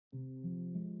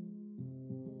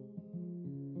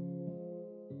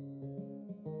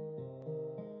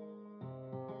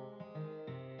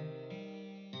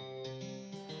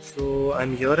So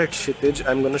I'm here at Kshitij.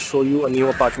 I'm going to show you a new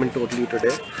apartment totally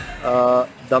today.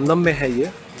 Dum Dum mein hai ye,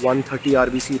 130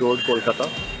 RBC Road, Kolkata.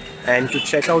 And to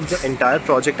check out the entire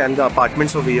project and the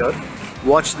apartments over here,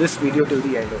 watch this video till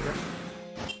the end. Okay?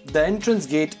 The entrance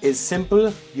gate is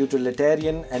simple,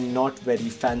 utilitarian and not very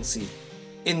fancy.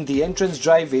 In the entrance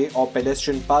driveway or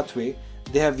pedestrian pathway,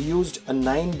 they have used a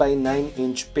 9 by 9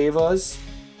 inch pavers,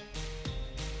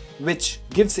 which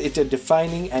gives it a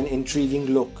defining and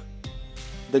intriguing look.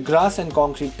 The grass and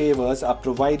concrete pavers are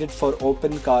provided for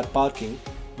open car parking,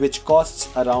 which costs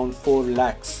around 4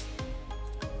 lakhs.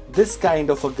 This kind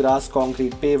of a grass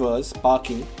concrete pavers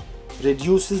parking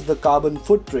reduces the carbon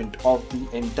footprint of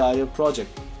the entire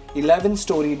project.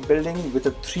 11-storied building with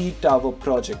a 3-tower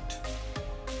project.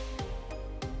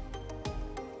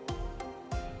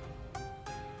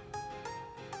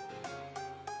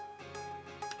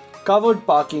 Covered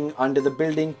parking under the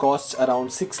building costs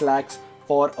around 6 lakhs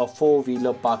for a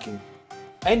 4-wheeler parking.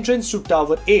 Entrance to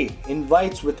Tower A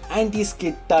invites with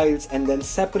anti-skid tiles and then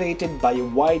separated by a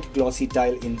white glossy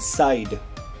tile inside.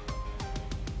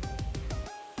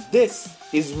 This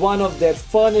is one of their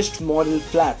furnished model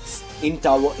flats in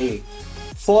Tower A.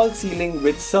 False ceiling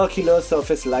with circular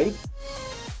surface light.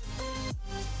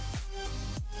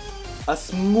 A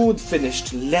smooth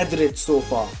finished leatherette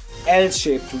sofa,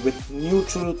 L-shaped with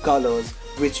neutral colors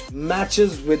which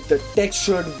matches with the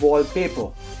textured wallpaper.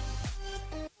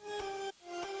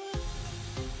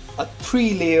 A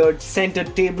 3-layered center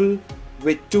table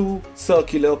with 2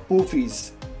 circular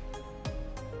poofies.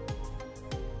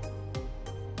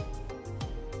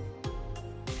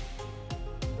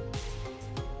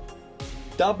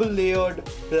 Double-layered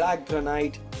black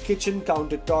granite kitchen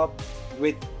countertop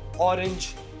with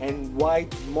orange and white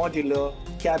modular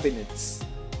cabinets.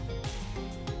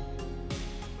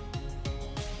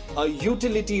 A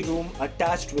utility room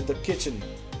attached with the kitchen.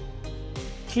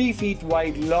 3 feet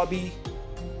wide lobby.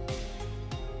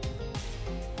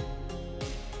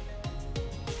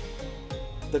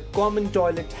 The common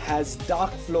toilet has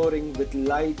dark flooring with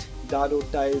light dado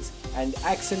tiles and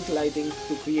accent lighting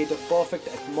to create a perfect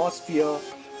atmosphere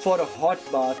for a hot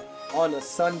bath on a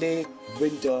Sunday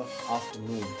winter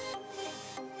afternoon.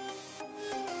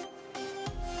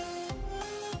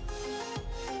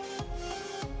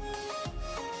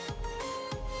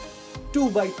 2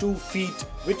 by 2 feet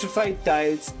vitrified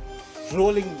tiles,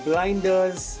 rolling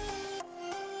blinders,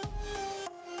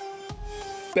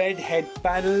 bed head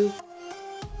panel,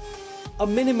 a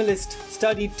minimalist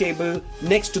study table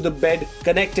next to the bed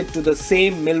connected to the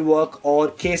same millwork or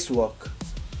casework.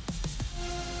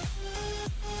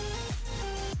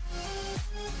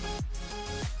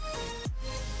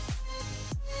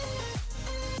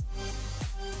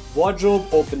 Wardrobe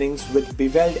openings with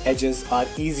beveled edges are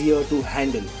easier to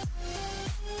handle.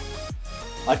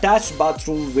 Attached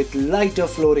bathroom with lighter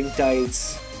flooring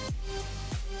tiles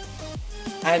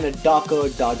and a darker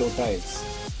dado tiles.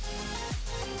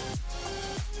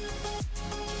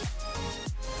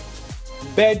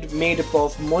 Bed made up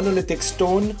of monolithic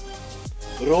stone,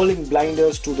 rolling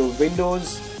blinders to the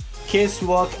windows,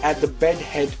 casework at the bed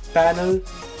head panel,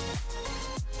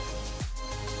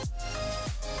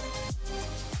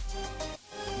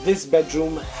 this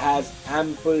bedroom has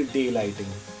ample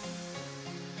daylighting.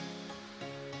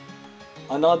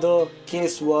 Another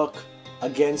casework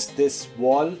against this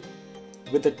wall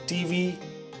with a TV.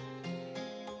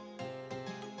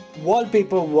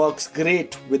 Wallpaper works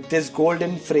great with this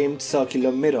golden framed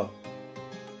circular mirror.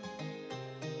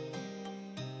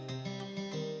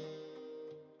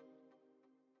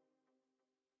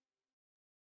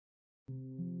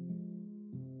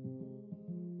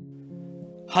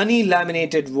 Honey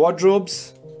laminated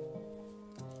wardrobes.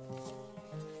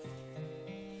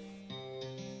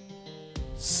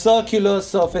 Circular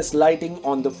surface lighting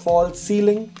on the false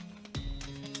ceiling.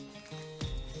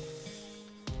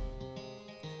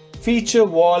 Feature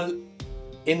wall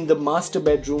in the master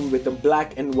bedroom with a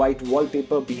black and white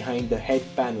wallpaper behind the head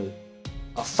panel.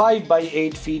 A 5 by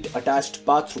 8 feet attached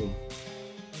bathroom.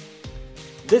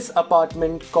 This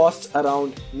apartment costs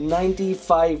around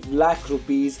 95 lakh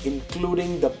rupees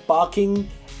including the parking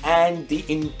and the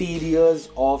interiors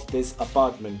of this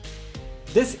apartment.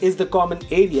 This is the common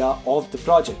area of the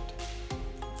project.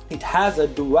 It has a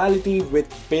duality with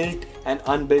built and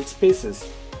unbuilt spaces.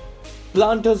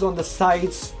 Planters on the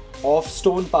sides of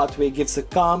stone pathway gives a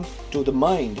calm to the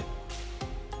mind.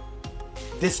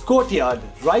 This courtyard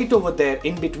right over there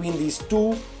in between these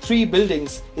 2-3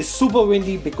 buildings is super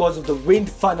windy because of the wind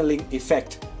funneling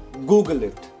effect. Google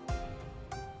it.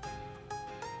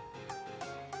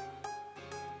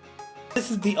 This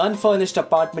This is the unfurnished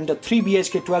apartment, a 3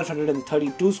 BHK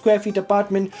 1232 square feet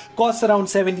apartment, costs around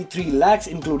 73 lakhs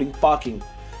including parking.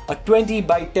 A 20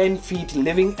 by 10 feet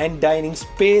living and dining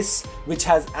space which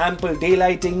has ample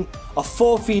daylighting, a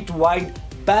 4 feet wide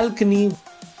balcony,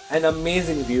 an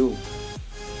amazing view.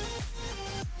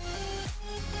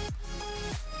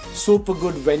 Super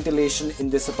good ventilation in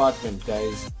this apartment,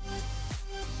 guys.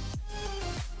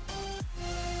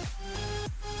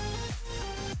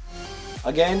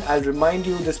 Again, I'll remind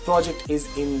you, this project is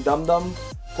in Dum Dum,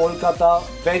 Kolkata,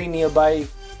 very nearby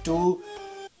to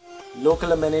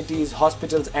local amenities,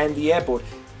 hospitals and the airport.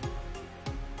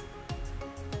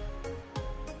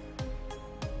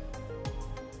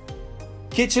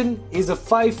 Kitchen is a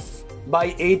 5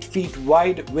 by 8 feet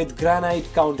wide with granite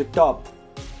countertop.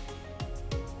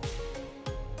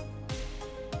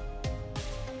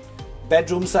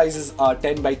 Bedroom sizes are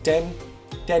 10 by 10,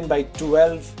 10 by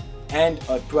 12 and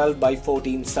a 12 by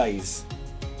 14 size.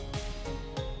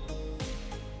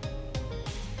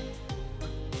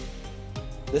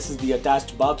 This is the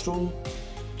attached bathroom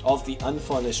of the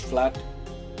unfurnished flat.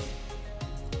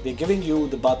 They're giving you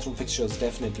the bathroom fixtures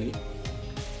definitely.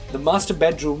 The master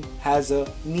bedroom has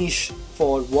a niche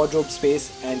for wardrobe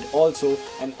space and also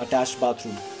an attached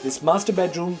bathroom. This master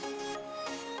bedroom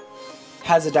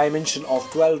has a dimension of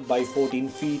 12 by 14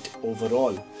 feet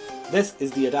overall. This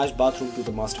is the attached bathroom to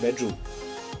the master bedroom.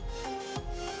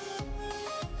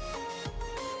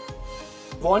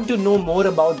 Want to know more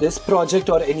about this project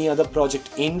or any other project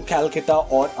in Calcutta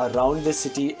or around this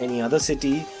city, any other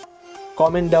city?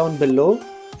 Comment down below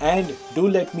and do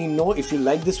let me know if you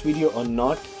like this video or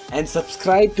not, and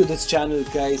subscribe to this channel,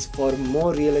 guys, for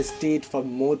more real estate, for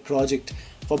more project,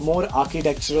 for more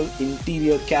architectural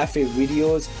interior cafe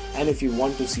videos, and if you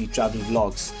want to see travel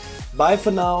vlogs. Bye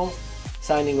for now.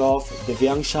 Signing off,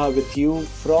 Divyang Shah with you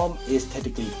from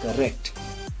Aesthetically Correct.